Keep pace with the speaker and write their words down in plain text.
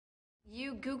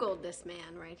You Googled this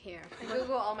man right here. I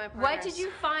Google all my partners. What did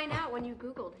you find out when you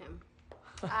Googled him?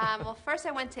 Well, first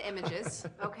I went to images.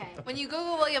 Okay. When you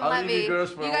Google William Levy, you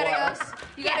gotta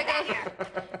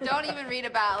go. Don't even read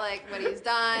about like what he's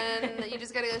done. You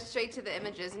just gotta go straight to the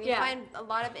images, and you find a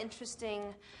lot of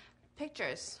interesting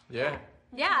pictures. Yeah.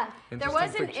 Yeah, there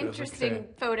was an pictures, interesting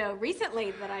photo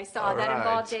recently that I saw that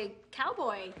involved a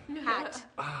cowboy hat.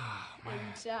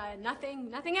 And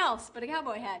nothing else but a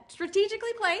cowboy hat,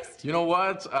 strategically placed. You know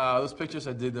what? Those pictures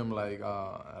I did them like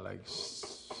I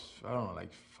don't know,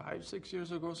 like 5, 6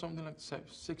 years ago, something like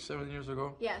 6, 7 years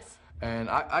ago. Yes. And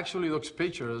I actually those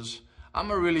pictures. I'm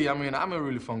a really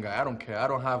fun guy. I don't care. I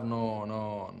don't have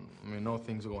no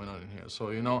things going on in here. So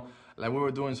like we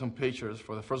were doing some pictures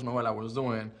for the first novel I was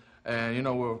doing. And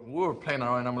we were playing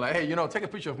around, and I'm like, hey, take a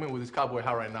picture of me with this cowboy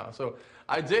hat right now. So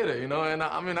I did it, and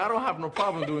I don't have no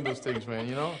problem doing those things, man,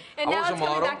 And now it's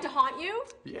coming back to haunt you.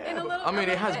 Yeah,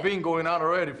 it has been going on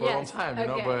already for a long time,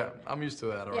 but I'm used to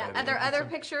that already. Yeah. Are there other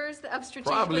pictures of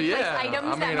strategically placed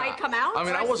items that might come out?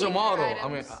 I was a model.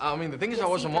 The thing is, I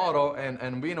was a model,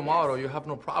 and being a model, you have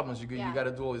no problems. You got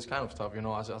to do all this kind of stuff,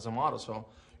 as a model. So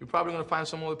you're probably gonna find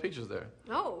some other pictures there.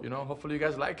 Oh. Hopefully you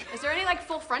guys like. Is there any like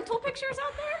full frontal pictures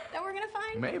out there that we're gonna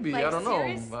find? Maybe, like, I don't know.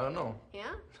 serious? I don't know.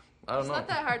 Yeah? I don't know. It's not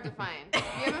that hard to find. If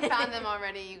you haven't found them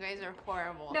already, you guys are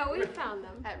horrible. No, we found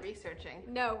them. At researching.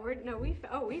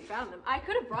 We found them. I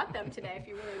could have brought them today if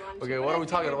you really wanted to. Okay, what are we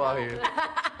talking about here?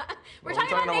 We're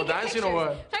talking about naked dancing pictures. or what?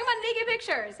 We're talking about naked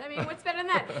pictures. I mean, what's better than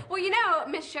that? Well,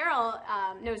 Miss Cheryl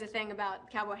knows a thing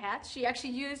about cowboy hats. She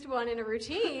actually used one in a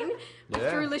routine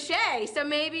through Lachey. So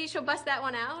maybe she'll bust that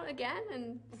one out again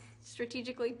and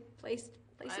strategically placed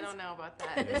places. I don't know about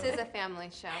that. This is a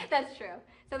family show. That's true.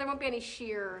 So there won't be any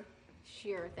sheer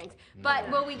things.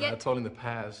 But will we get... That's all in the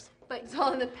past. But it's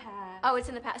all in the past. Oh, it's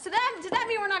in the past. So does that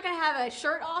mean we're not going to have a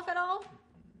shirt off at all?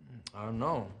 I don't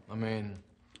know.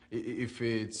 If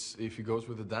it goes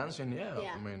with the dancing, yeah.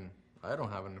 I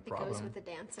don't have any problem. It goes with the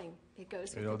dancing. It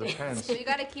goes with the depends. dancing. So you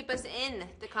got to keep us in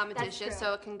the competition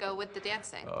so it can go with the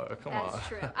dancing. Come on. That's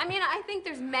true. I think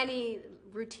there's many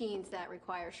routines that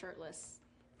require shirtless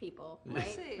people,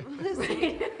 right? We'll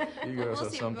see. You girls We'll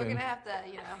are see. something. We're going to have to,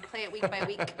 play it week by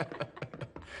week.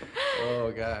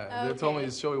 Oh, God. They told me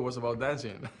this show was about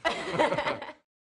dancing.